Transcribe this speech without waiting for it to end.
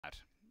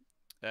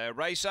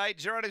Race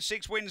 8, 0 to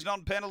 6 wins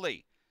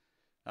non-penalty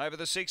over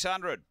the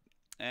 600.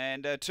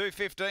 And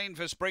 2.15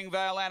 for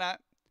Springvale Anna.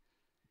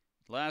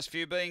 Last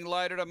few being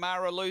loaded.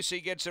 Amara Lucy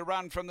gets a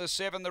run from the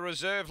 7. The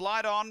reserve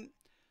light on.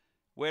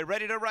 We're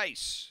ready to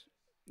race.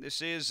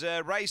 This is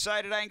race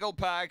 8 at Angle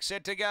Park,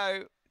 set to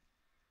go.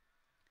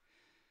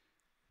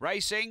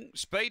 Racing,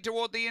 speed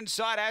toward the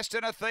inside.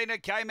 Aston Athena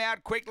came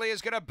out quickly,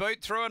 is going to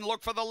boot through and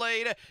look for the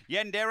lead.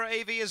 Yandera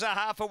Evie is a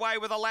half away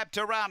with a lap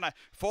to run.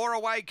 4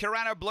 away,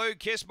 Corona Blue,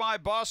 Kiss My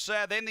Boss.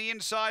 Then the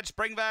inside,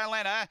 Springvale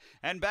Anna.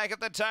 And back at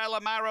the tail,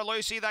 Amara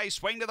Lucy. They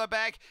swing to the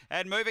back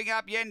and moving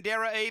up,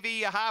 Yandera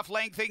Evie, half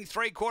lengthing,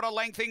 3/4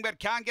 lengthing, but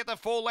can't get the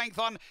full length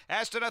on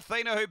Aston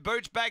Athena, who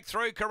boots back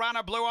through.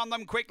 Corona Blue on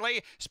them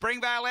quickly.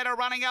 Springvale Anna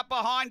running up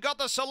behind. Got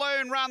the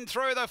saloon run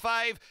through the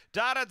fave.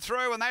 Darted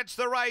through, and that's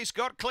the race.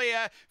 Got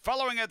clear.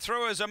 Following it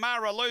through is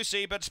Amara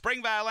Lucy, but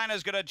Springvale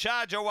Anna's going to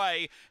charge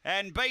away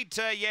and beat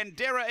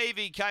Yandera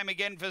Evie came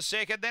again for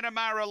second. Then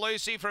Amara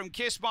Lucy from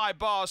Kiss My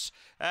Boss,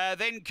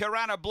 then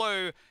Corona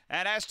Blue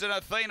and Aston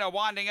Athena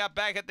winding up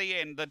back at the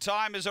end. The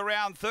time is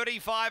around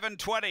 35 and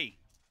 20.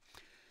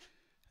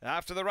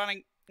 After the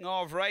running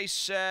of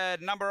race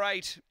number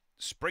 8,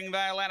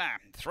 Springvale Anna,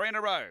 3 in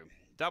a row.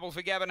 Double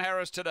for Gavin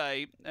Harris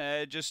today.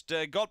 Just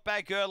got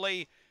back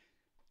early.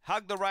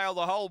 Hugged the rail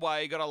the whole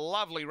way, got a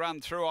lovely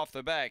run through off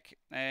the back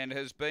and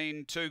has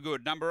been too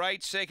good. Number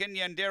 8, second,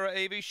 Yandera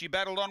Evie. She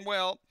battled on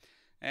well.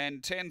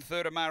 And 10,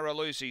 third, Amara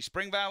Lucy.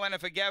 Springvale Anna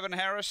for Gavin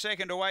Harris.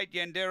 2nd to 8,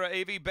 Yandera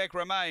Evie, Beck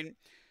Remain.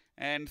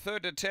 And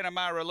 3rd to 10,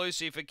 Amara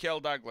Lucy for Kel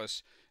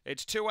Douglas.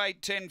 It's 2,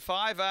 8, 10,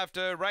 5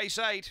 after race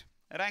 8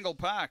 at Angle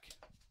Park.